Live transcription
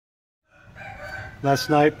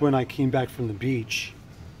Last night when I came back from the beach,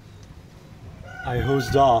 I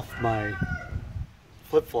hosed off my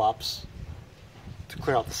flip-flops to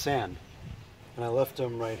clear out the sand, and I left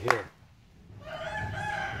them right here.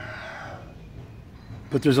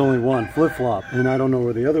 But there's only one flip-flop, and I don't know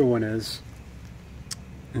where the other one is.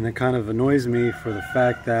 And it kind of annoys me for the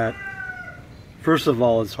fact that, first of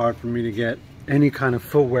all, it's hard for me to get any kind of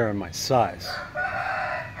footwear in my size.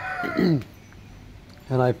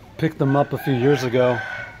 And I picked them up a few years ago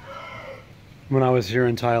when I was here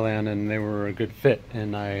in Thailand, and they were a good fit,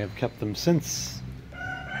 and I have kept them since.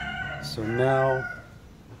 So now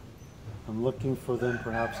I'm looking for them.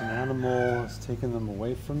 Perhaps an animal has taken them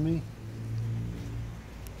away from me.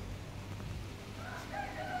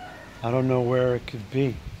 I don't know where it could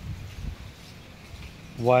be.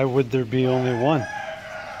 Why would there be only one?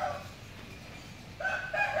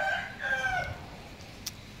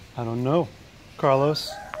 I don't know.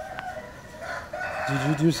 Carlos, did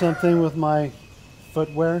you do something with my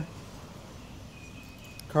footwear?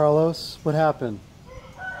 Carlos, what happened?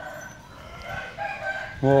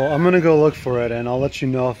 Well, I'm gonna go look for it, and I'll let you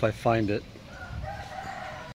know if I find it.